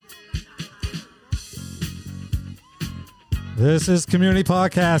This is Community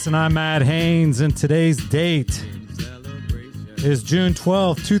Podcast, and I'm Matt Haynes, and today's date is June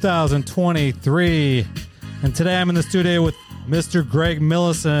 12th, 2023. And today I'm in the studio with Mr. Greg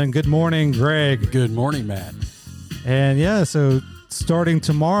Millison. Good morning, Greg. Good morning, Matt. And yeah, so starting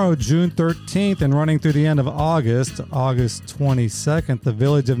tomorrow, June 13th, and running through the end of August 22nd, the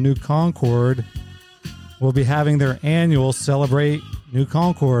village of New Concord will be having their annual Celebrate New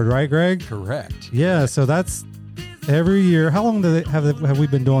Concord, right, Greg? Correct. Yeah, so that's every year. How long have we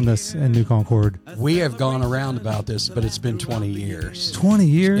been doing this in New Concord? We have gone around about this, but it's been 20 years. 20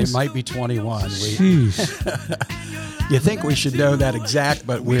 years? It might be 21. Sheesh. You think we should know that exact,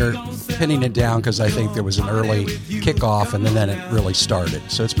 but we're pinning it down because I think there was an early kickoff and then it really started.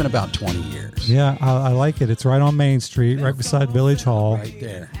 So it's been about 20 years. Yeah, I like it. It's right on Main Street, right beside Village Hall. Right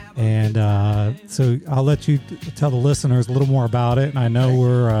there. And so I'll let you tell the listeners a little more about it. And I know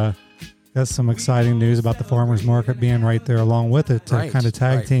we're got some exciting news about the farmers market being right there along with it to kind of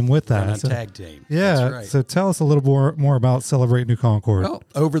tag team with that. Tag team. Yeah. That's right. So tell us a little more about Celebrate New Concord. Well,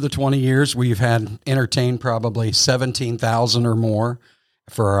 over the 20 years, we've had entertained probably 17,000 or more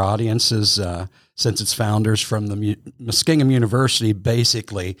for our audiences since its founders from the Muskingum University,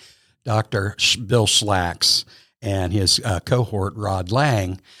 basically, Dr. Bill Schlacks and his cohort, Rod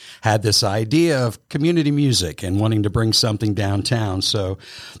Lang, had this idea of community music and wanting to bring something downtown. So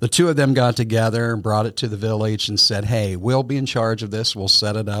the two of them got together and brought it to the village and said, hey, we'll be in charge of this. We'll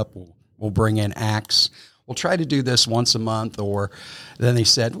set it up. We'll bring in acts. We'll try to do this once a month. Or then they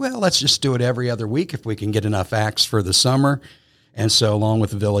said, well, let's just do it every other week if we can get enough acts for the summer. And so along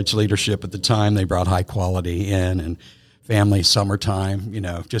with the village leadership at the time, they brought high quality in and family summertime,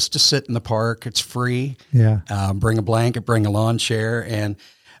 just to sit in the park. It's free. Yeah. Bring a blanket, bring a lawn chair. And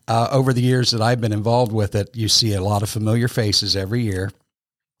over the years that I've been involved with it, you see a lot of familiar faces every year.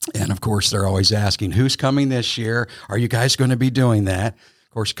 And of course, they're always asking, who's coming this year? Are you guys going to be doing that?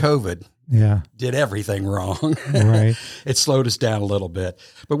 Of course, COVID did everything wrong. Right. It slowed us down a little bit.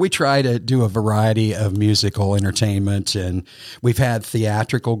 But we try to do a variety of musical entertainment. And we've had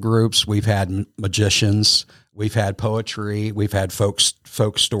theatrical groups. We've had magicians. We've had poetry, we've had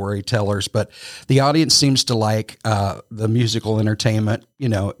folk storytellers, but the audience seems to like the musical entertainment.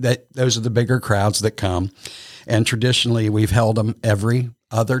 That those are the bigger crowds that come. And traditionally, we've held them every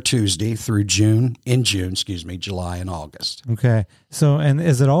other Tuesday through July and August. Okay. So, and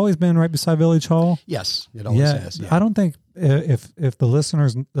has it always been right beside Village Hall? Yes, it always has. Yeah. I don't think if the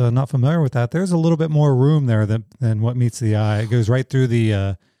listener's not familiar with that, there's a little bit more room there than what meets the eye. It goes right through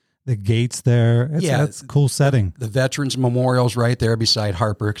the gates there. That's a cool setting. The Veterans Memorial's right there beside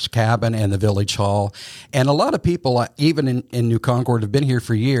Harper's Cabin and the Village Hall. And a lot of people, even in New Concord, have been here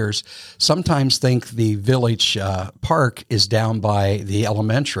for years, sometimes think the Village Park is down by the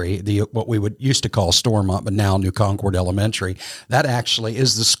elementary, what we would used to call Stormont, but now New Concord Elementary. That actually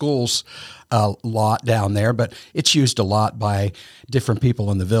is the school's lot down there, but it's used a lot by different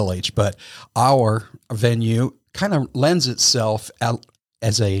people in the village. But our venue kind of lends itself out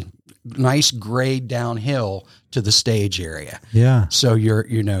as a nice grade downhill to the stage area. Yeah. So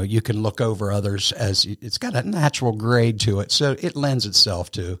you can look over others as it's got a natural grade to it. So it lends itself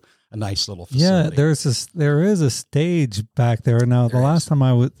to a nice little facility. Yeah. There is a stage back there. Now, the last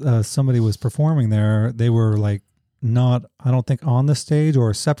time somebody was performing there, they were like not, I don't think on the stage or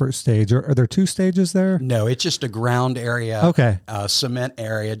a separate stage. Are there two stages there? No, it's just a ground area. Okay. Cement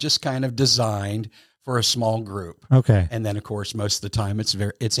area, just kind of designed for a small group. Okay. And then of course, most of the time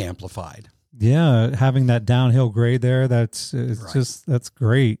it's amplified. Yeah. Having that downhill grade there, that's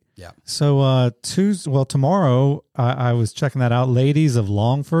great. Yeah. So, tomorrow I was checking that out. Ladies of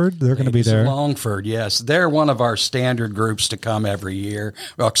Longford, they're going to be there. Longford. Yes. They're one of our standard groups to come every year.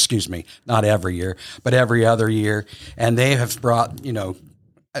 Well, excuse me, not every year, but every other year. And they have brought,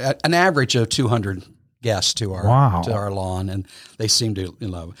 an average of 200 guests to our lawn, and they seem to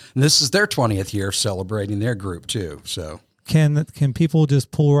love. And this is their 20th year celebrating their group too. So can people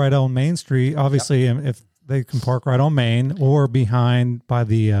just pull right on Main Street? Obviously, if they can park right on Main or behind by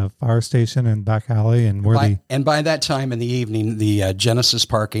the fire station and back alley, and by that time in the evening, the Genesis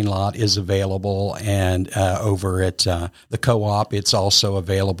parking lot is available, and over at the co-op, it's also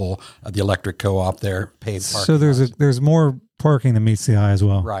available. The electric co-op there, paved parking. So there's more parking that meets the eye as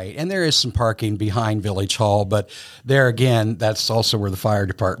well. Right. And there is some parking behind Village Hall, but there again, that's also where the fire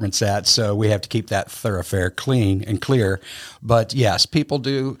department's at. So we have to keep that thoroughfare clean and clear. But yes, people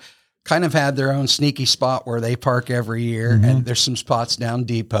do kind of have their own sneaky spot where they park every year. Mm-hmm. And there's some spots down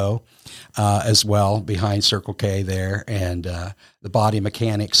Depot as well behind Circle K there. And the Body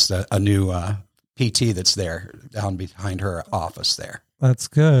Mechanics, a new PT that's there down behind her office there. That's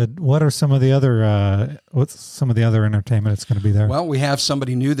good. What are some of the other what's some of the other entertainment that's going to be there? Well, we have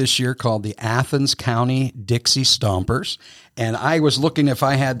somebody new this year called the Athens County Dixie Stompers, and I was looking if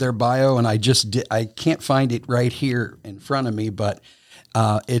I had their bio, and I can't find it right here in front of me, but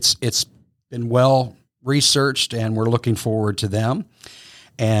it's been well researched, and we're looking forward to them.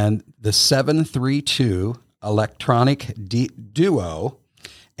 And the 732 Electronic Duo,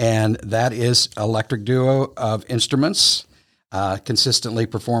 and that is electric duo of instruments, consistently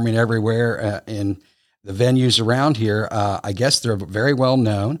performing everywhere in the venues around here. I guess they're very well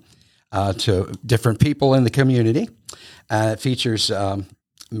known to different people in the community. It features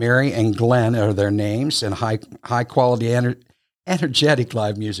Mary and Glenn are their names, and high quality energetic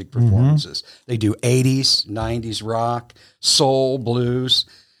live music performances. They do 80s, 90s rock, soul, blues,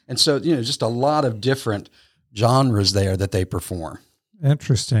 and so just a lot of different genres there that they perform.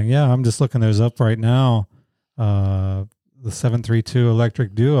 Interesting. Yeah, I'm just looking those up right now. The 732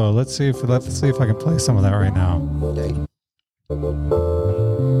 Electric Duo. Let's see if I can play some of that right now. Okay.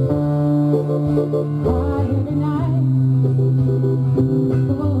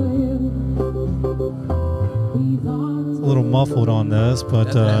 It's a little muffled on this,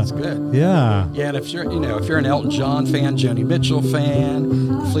 but that's good. Yeah. Yeah, and if you're an Elton John fan, Joni Mitchell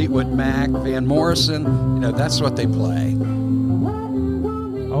fan, Fleetwood Mac, Van Morrison, that's what they play.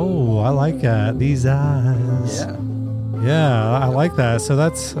 Oh, I like that. These eyes. Yeah. Yeah, I like that. So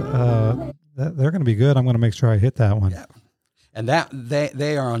that's they're going to be good. I'm going to make sure I hit that one. Yeah. And that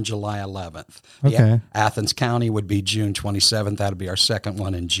they are on July 11th. Okay. Athens County would be June 27th. That'll be our second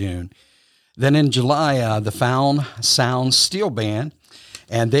one in June. Then in July, the Found Sound Steel Band,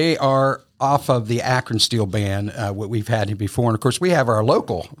 and they are off of the Akron Steel Band, what we've had here before. And of course, we have our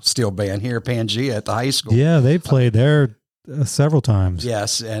local steel band here, Pangea, at the high school. Yeah, they played there several times.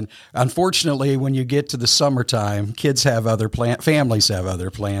 Yes, and unfortunately, when you get to the summertime, kids have other families have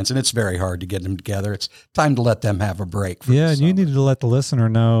other plans, and it's very hard to get them together. It's time to let them have a break. Yeah, and you needed to let the listener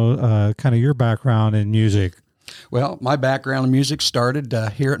know kind of your background in music. Well, my background in music started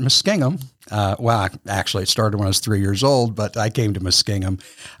here at Muskingum. Actually, it started when I was 3 years old, but I came to Muskingum,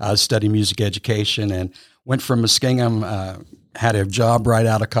 studied music education, and went from Muskingum. Had a job right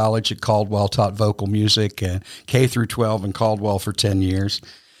out of college at Caldwell, taught vocal music and K through 12 in Caldwell for 10 years.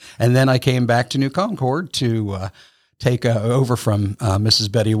 And then I came back to New Concord to take over from Mrs.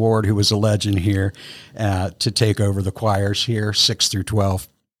 Betty Ward, who was a legend here, to take over the choirs here, 6 through 12,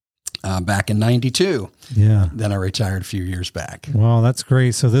 back in 92. Yeah. Then I retired a few years back. Well, that's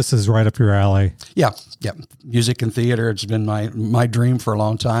great. So this is right up your alley. Yeah. Music and theater. It's been my dream for a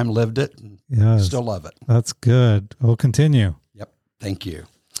long time. Lived it. Yeah. Still love it. That's good. We'll continue. Yep. Thank you.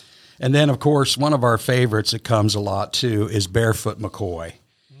 And then, of course, one of our favorites that comes a lot too is Barefoot McCoy.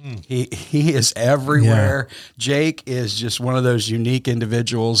 He is everywhere. Yeah. Jake is just one of those unique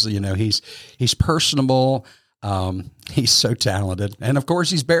individuals. He's personable. He's so talented, and of course,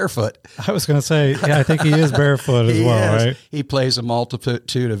 he's barefoot. I was going to say, yeah, I think he is barefoot as well, right? He plays a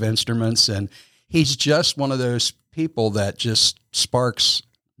multitude of instruments, and he's just one of those people that just sparks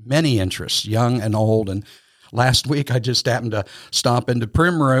many interests, young and old. And last week, I just happened to stop into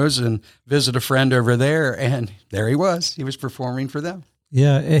Primrose and visit a friend over there, and there he was. He was performing for them.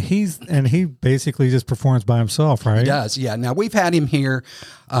 Yeah, he basically just performs by himself, right? He does, yeah. Now, we've had him here.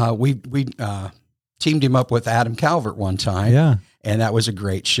 We teamed him up with Adam Calvert one time. Yeah. And that was a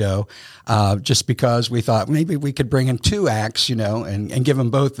great show. Just because we thought maybe we could bring in two acts, and give them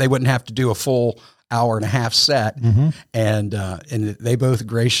both. They wouldn't have to do a full hour and a half set. Mm-hmm. And they both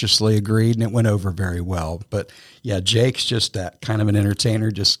graciously agreed, and it went over very well. But yeah, Jake's just that kind of an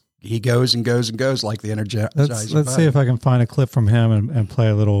entertainer. Just he goes and goes and goes like the Energizer. Let's see if I can find a clip from him and play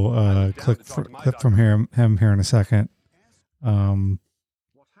a little clip from him here in a second.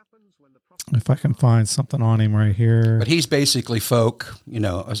 If I can find something on him right here. But he's basically folk,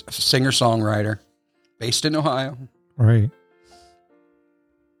 a singer-songwriter based in Ohio. Right.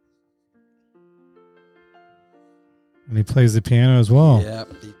 And he plays the piano as well. Yeah,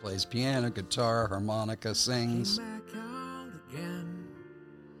 he plays piano, guitar, harmonica, sings. Back out again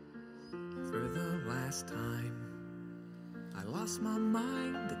for the last time. I lost my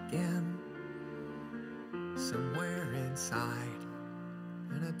mind again somewhere inside.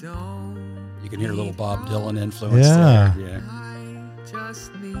 And I don't. You can hear a little Bob Dylan influence there. Yeah. I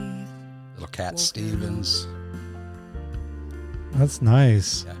just need little Cat Stevens. That's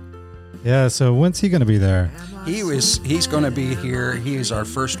nice. Yeah, so when's he going to be there? He's going to be here. He is our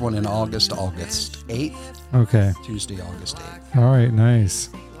first one in August 8th. Okay. Tuesday, August 8th. All right, nice.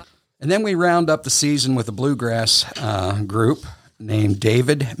 And then we round up the season with a bluegrass group named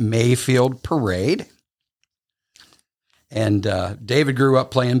David Mayfield Parade. And David grew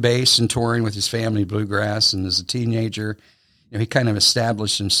up playing bass and touring with his family bluegrass. And as a teenager, he kind of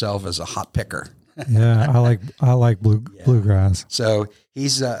established himself as a hot picker. Yeah, I like bluegrass. So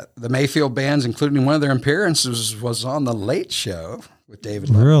he's the Mayfield bands, including one of their appearances, was on the Late Show with David.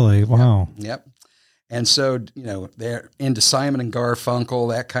 Really? Wow. Yep. And so, they're into Simon and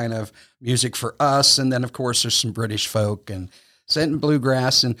Garfunkel, that kind of music for us. And then, of course, there's some British folk and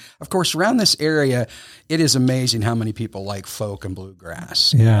bluegrass. And, of course, around this area, it is amazing how many people like folk and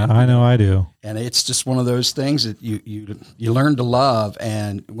bluegrass. Yeah, I know I do. And it's just one of those things that you learn to love.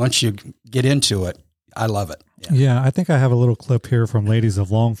 And once you get into it, I love it. Yeah, I think I have a little clip here from Ladies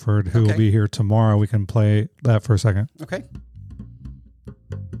of Longford who will be here tomorrow. We can play that for a second. Okay.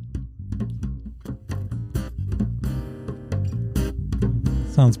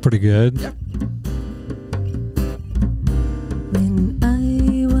 Sounds pretty good. Yep. When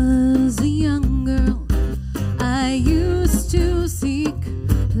I was a young girl, I used to seek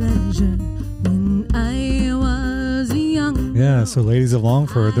pleasure. When I was a young girl, Yeah, so Ladies of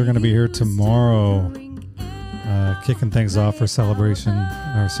Longford, they're going to be here tomorrow, kicking things off for celebration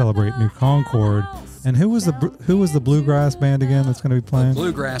or Celebrate New Concord. And who was the bluegrass band again that's going to be playing?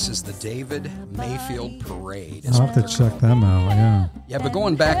 Bluegrass is the David Mayfield Parade. I'll have to check them out. Yeah. Yeah, but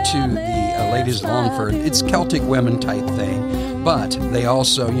going back to the Ladies of Longford, it's Celtic women type thing, but they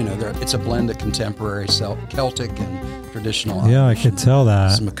also, it's a blend of contemporary Celtic and traditional. Yeah, I could tell that.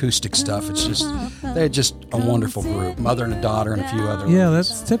 Some acoustic stuff. They're just a wonderful group. Mother and a daughter and a few other. Yeah, ladies.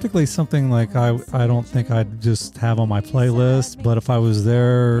 that's typically something like I don't think I'd just have on my playlist, but if I was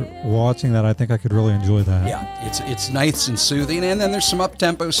there watching that, I think I could really enjoy that. Yeah, it's nice and soothing, and then there's some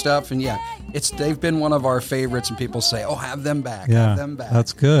up-tempo stuff, and they've been one of our favorites, and people say, "Oh, have them back, have them back."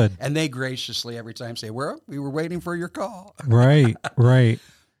 That's good. And they graciously every time say, "Well, we were waiting for your call." Right.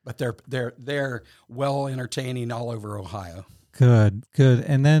 But they're well entertaining all over Ohio. Good.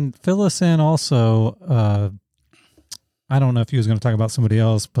 And then fill us in also. I don't know if you was going to talk about somebody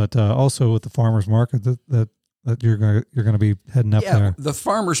else, but also with the farmers market that you're going to be heading up there. The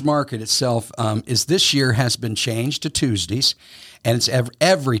farmers market itself is this year has been changed to Tuesdays, and it's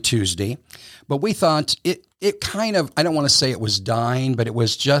every Tuesday. But we thought it kind of, I don't want to say it was dying, but it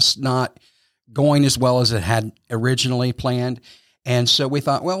was just not going as well as it had originally planned. And so we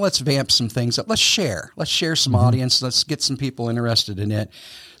thought, well, let's vamp some things up. Let's share some audience. Let's get some people interested in it.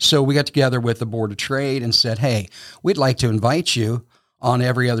 So we got together with the Board of Trade and said, hey, we'd like to invite you on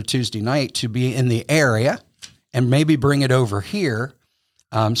every other Tuesday night to be in the area and maybe bring it over here.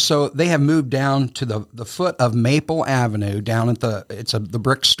 So they have moved down to the foot of Maple Avenue down at the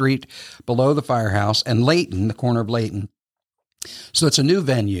brick street below the firehouse and Layton, the corner of Layton. So it's a new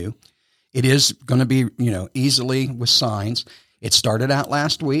venue. It is going to be, easily with signs. It started out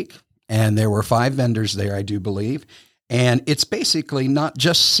last week, and there were 5 vendors there, I do believe. And it's basically not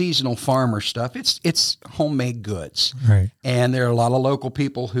just seasonal farmer stuff. It's homemade goods. Right. And there are a lot of local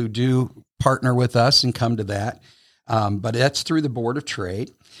people who do partner with us and come to that. But that's through the Board of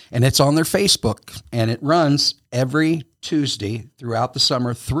Trade, and it's on their Facebook. And it runs every Tuesday throughout the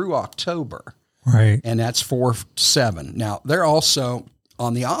summer through October. Right. And that's 4 to 7. Now, they're also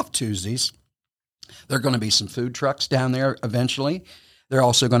on the off Tuesdays. There are going to be some food trucks down there eventually. They're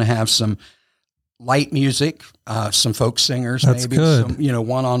also going to have some light music, some folk singers, That's maybe good. some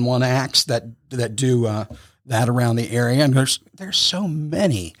one-on-one acts that do that around the area. And there's so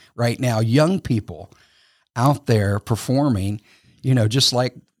many right now, young people out there performing, just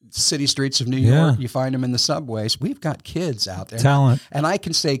like city streets of New York. You find them in the subways. We've got kids out there. Talent. And I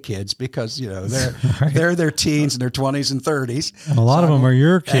can say kids because, they're Right. they're their teens and their 20s and 30s. And a lot of them are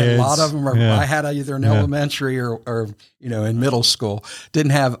your kids. And a lot of them are, Yeah. I had either in elementary or in middle school.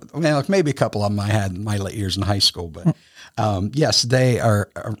 Didn't have, maybe a couple of them I had in my late years in high school. But yes, they're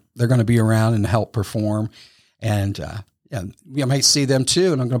going to be around and help perform. And you might see them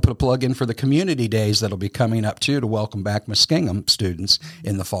too. And I'm going to put a plug in for the community days that'll be coming up too to welcome back Muskingum students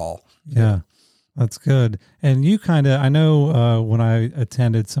in the fall. Yeah, that's good. And you I know when I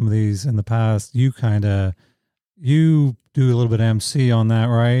attended some of these in the past, you do a little bit of MC on that,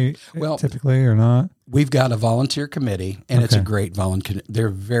 right? Well, typically or not? We've got a volunteer committee, and it's a great volunteer. They're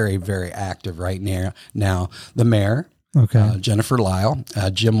very, very active right now. The mayor, Jennifer Lyle,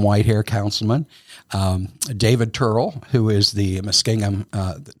 Jim Whitehair, councilman, David Turrell, who is the Muskingum,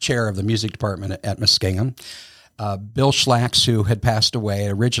 the chair of the music department at Muskingum, Bill Schlacks, who had passed away,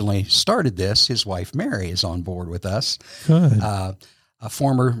 originally started this. His wife, Mary, is on board with us. Good.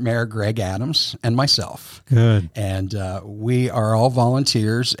 Former Mayor Greg Adams, and myself. Good. And we are all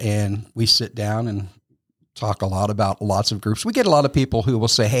volunteers, and we sit down and talk a lot about lots of groups. We get a lot of people who will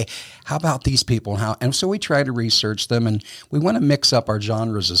say, hey, how about these people? And so we try to research them, and we want to mix up our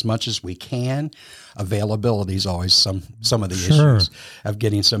genres as much as we can. Availability is always some of the issues of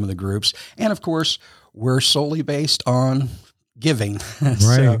getting some of the groups. And of course, we're solely based on giving. Right.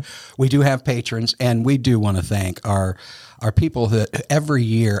 So we do have patrons, and we do want to thank our people that every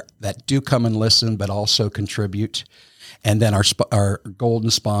year that do come and listen, but also contribute. And then our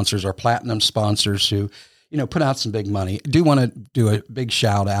golden sponsors, our platinum sponsors who, put out some big money. Do want to do a big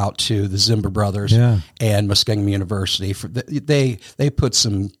shout out to the Zimber Brothers and Muskingum University. They put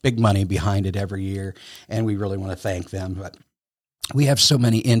some big money behind it every year, and we really want to thank them. But we have so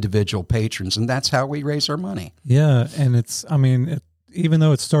many individual patrons, and that's how we raise our money. Yeah, and even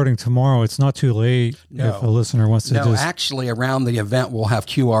though it's starting tomorrow, it's not too late if a listener wants to actually, around the event, we'll have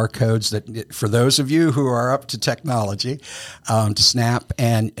QR codes that, for those of you who are up to technology, to snap,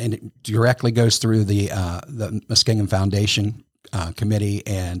 and it directly goes through the Muskingum Foundation committee,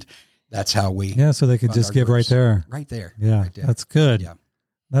 and that's how we... Yeah, so they could just give right there. Right there. Yeah, right there. That's good. Yeah.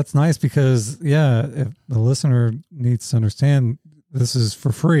 That's nice because, if the listener needs to understand, this is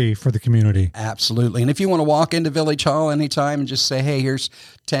for free for the community. Absolutely. And if you want to walk into Village Hall anytime and just say, hey, here's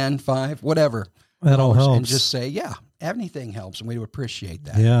 10, 5, whatever. That all helps. And just say, yeah, anything helps. And we would appreciate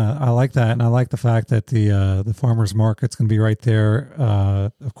that. Yeah, I like that. And I like the fact that the farmers market's going to be right there,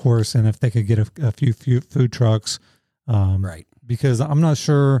 of course. And if they could get a few food trucks. Right. Because I'm not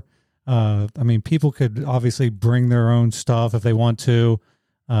sure. People could obviously bring their own stuff if they want to.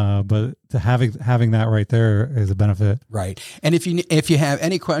 But to having that right there is a benefit. Right. And if you have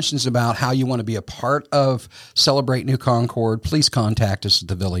any questions about how you want to be a part of Celebrate New Concord, please contact us at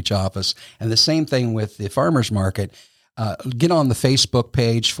the village office. And the same thing with the farmers market. Get on the Facebook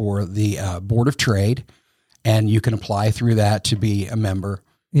page for the Board of Trade, and you can apply through that to be a member.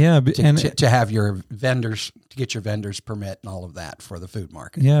 Yeah, to have your vendors, to get your vendors permit and all of that for the food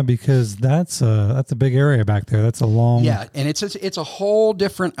market. Yeah, because that's a big area back there. That's a long. Yeah, and it's a whole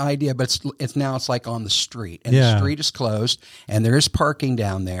different idea, but it's like on the street, and the street is closed, and there is parking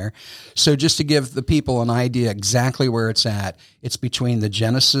down there. So just to give the people an idea exactly where it's at, it's between the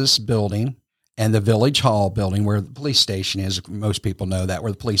Genesis building and the Village Hall building, where the police station is. Most people know that,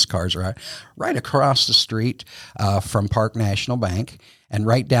 where the police cars are at. Right across the street from Park National Bank, and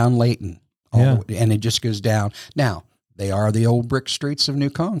right down Layton. And it just goes down. Now, they are the old brick streets of New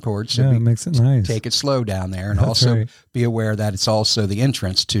Concord, so it makes it nice. Take it slow down there, and That's also right. be aware that it's also the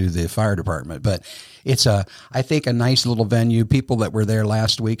entrance to the fire department. But it's I think a nice little venue. People that were there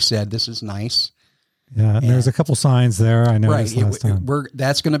last week said this is nice. Yeah, and there's a couple signs there. I noticed last time.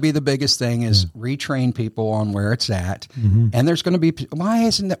 That's going to be the biggest thing is retrain people on where it's at. Mm-hmm. And there's going to be, why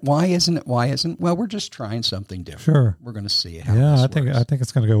isn't it? Well, we're just trying something different. Sure. We're going to see how I think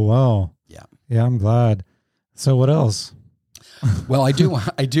it's going to go well. Yeah. Yeah, I'm glad. So what else? Well, I do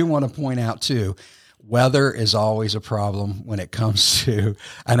want to point out too, weather is always a problem when it comes to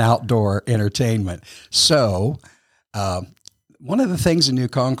an outdoor entertainment. So, one of the things in New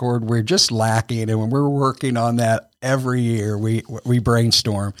Concord we're just lacking, and when we're working on that every year, we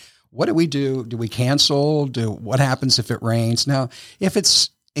brainstorm. What do we do? Do we cancel? What happens if it rains? Now, if it's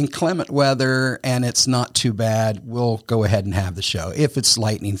inclement weather and it's not too bad, we'll go ahead and have the show. If it's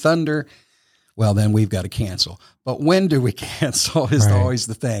lightning thunder, well, then we've got to cancel. But when do we cancel is always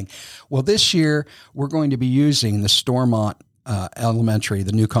the thing. Well, this year we're going to be using the Stormont Elementary,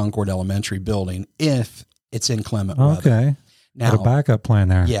 the New Concord Elementary building, if it's inclement weather. Okay. Now, got a backup plan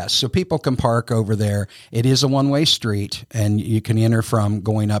there. Yes, so people can park over there. It is a one-way street, and you can enter from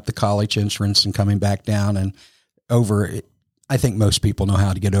going up the college entrance and coming back down and over. I think most people know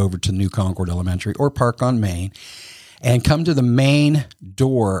how to get over to New Concord Elementary, or park on Main and come to the main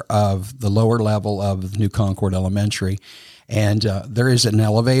door of the lower level of New Concord Elementary. And there is an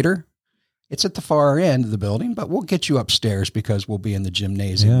elevator. It's at the far end of the building, but we'll get you upstairs because we'll be in the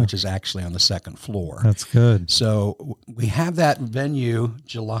gymnasium, which is actually on the second floor. That's good. So we have that venue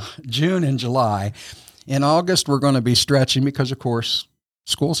June and July. In August, we're going to be stretching because, of course,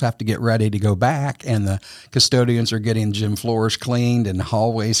 schools have to get ready to go back, and the custodians are getting gym floors cleaned and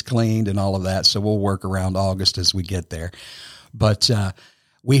hallways cleaned and all of that. So we'll work around August as we get there. But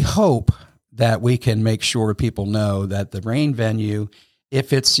we hope that we can make sure people know that the rain venue,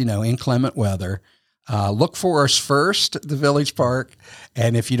 if it's, inclement weather, look for us first at the Village Park.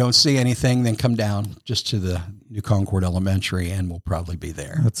 And if you don't see anything, then come down just to the New Concord Elementary, and we'll probably be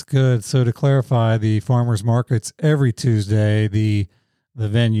there. That's good. So to clarify, the farmers market's every Tuesday. The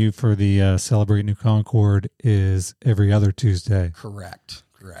venue for the Celebrate New Concord is every other Tuesday. Correct.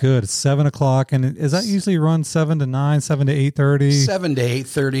 Right. Good. 7 o'clock. And is that usually run 7 to 9, 7 to 8:30? 7 to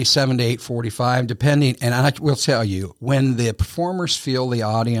 8:30, 7 to 8:45, depending. And I will tell you, when the performers feel the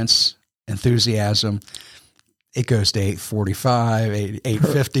audience enthusiasm, it goes to 8:45,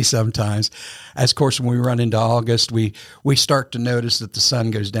 8:50 sometimes. As of course, when we run into August, we start to notice that the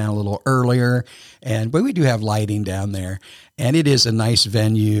sun goes down a little earlier, but we do have lighting down there, and it is a nice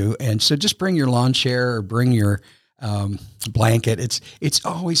venue. And so just bring your lawn chair or bring your blanket. It's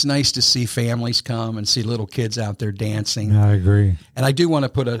always nice to see families come and see little kids out there dancing. Yeah, I agree. And I do want to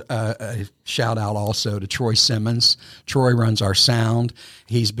put a shout out also to Troy Simmons. Troy runs our sound.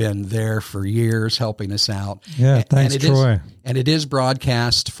 He's been there for years helping us out. Yeah, thanks, Troy. And it is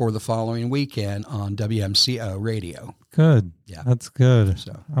broadcast for the following weekend on WMCO radio. Good. Yeah. That's good.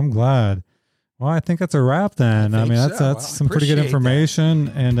 So I'm glad. Well, I think that's a wrap then. I mean, that's so. some pretty good information.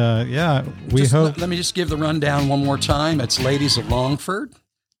 That. And yeah, we hope. Let me just give the rundown one more time. It's Ladies of Longford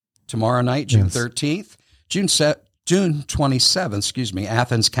tomorrow night, June 13th. June 27th,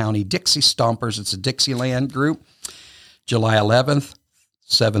 Athens County Dixie Stompers. It's a Dixieland group. July 11th,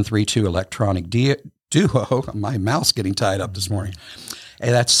 732 Electronic Duo. My mouth's getting tied up this morning.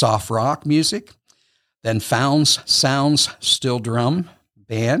 And that's soft rock music. Then Founds Sounds Still Drum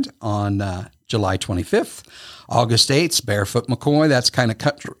Band on July 25th. August 8th, Barefoot McCoy. That's kind of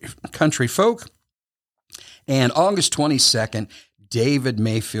country folk. And August 22nd, David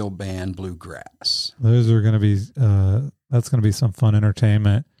Mayfield Band Bluegrass. Those are going to be, that's going to be some fun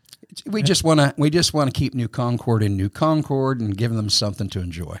entertainment. We just want to keep New Concord in New Concord and give them something to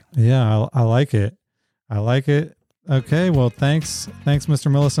enjoy. Yeah, I like it. I like it. Okay, well, thanks,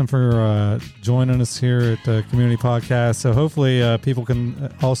 Mr. Millison, for joining us here at the Community Podcast. So hopefully people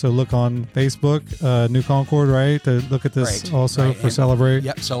can also look on Facebook, New Concord, right, to look at this for and Celebrate.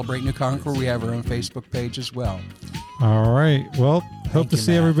 Yep, Celebrate New Concord. We have our own Facebook page as well. All right. Well, hope to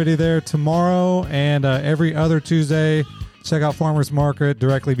see everybody there tomorrow and every other Tuesday. Check out Farmers Market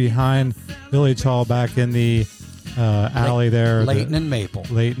directly behind Village Hall back in the alley there. Layton and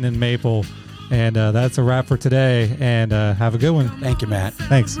Maple. And that's a wrap for today. And have a good one. Thank you, Matt.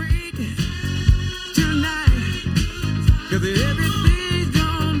 Thanks.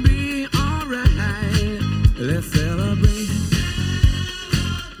 Let's celebrate.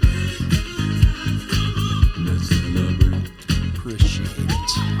 Let's celebrate. Appreciate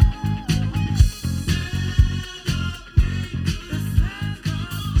it.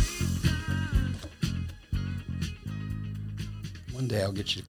 One day I'll get you